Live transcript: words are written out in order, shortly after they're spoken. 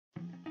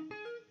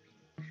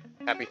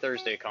Happy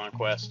Thursday,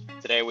 Conquest.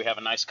 Today we have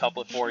a nice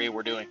couplet for you.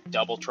 We're doing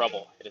double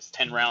trouble. It is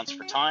 10 rounds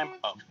for time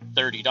of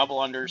 30 double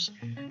unders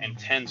and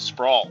 10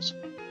 sprawls.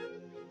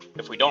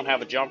 If we don't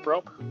have a jump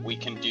rope, we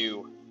can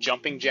do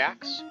jumping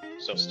jacks,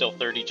 so still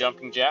 30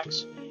 jumping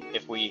jacks.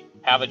 If we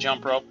have a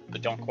jump rope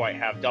but don't quite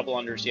have double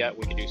unders yet,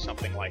 we could do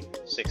something like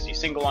 60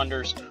 single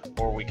unders,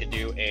 or we could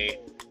do a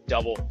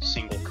double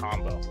single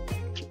combo.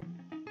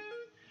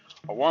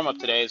 Our warm-up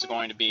today is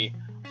going to be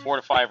 4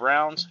 to 5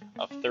 rounds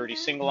of 30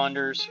 single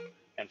unders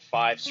and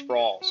 5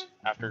 sprawls.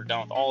 After we're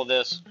done with all of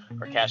this,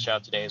 our cash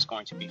out today is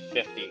going to be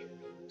 50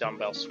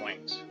 dumbbell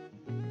swings.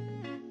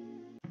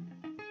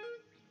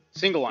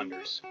 Single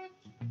unders.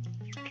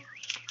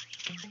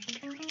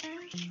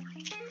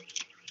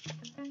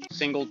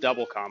 Single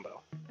double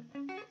combo.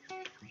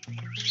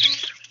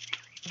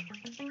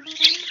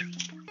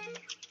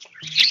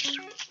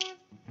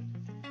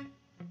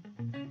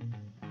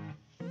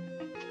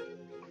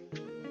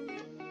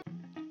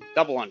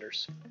 Double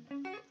unders.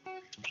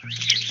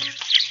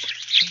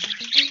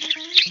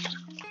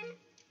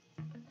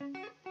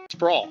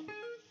 Sprawl.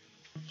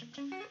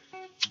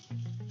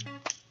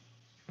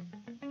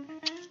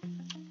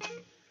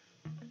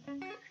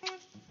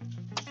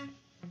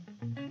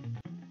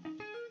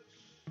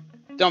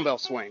 Dumbbell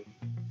swing.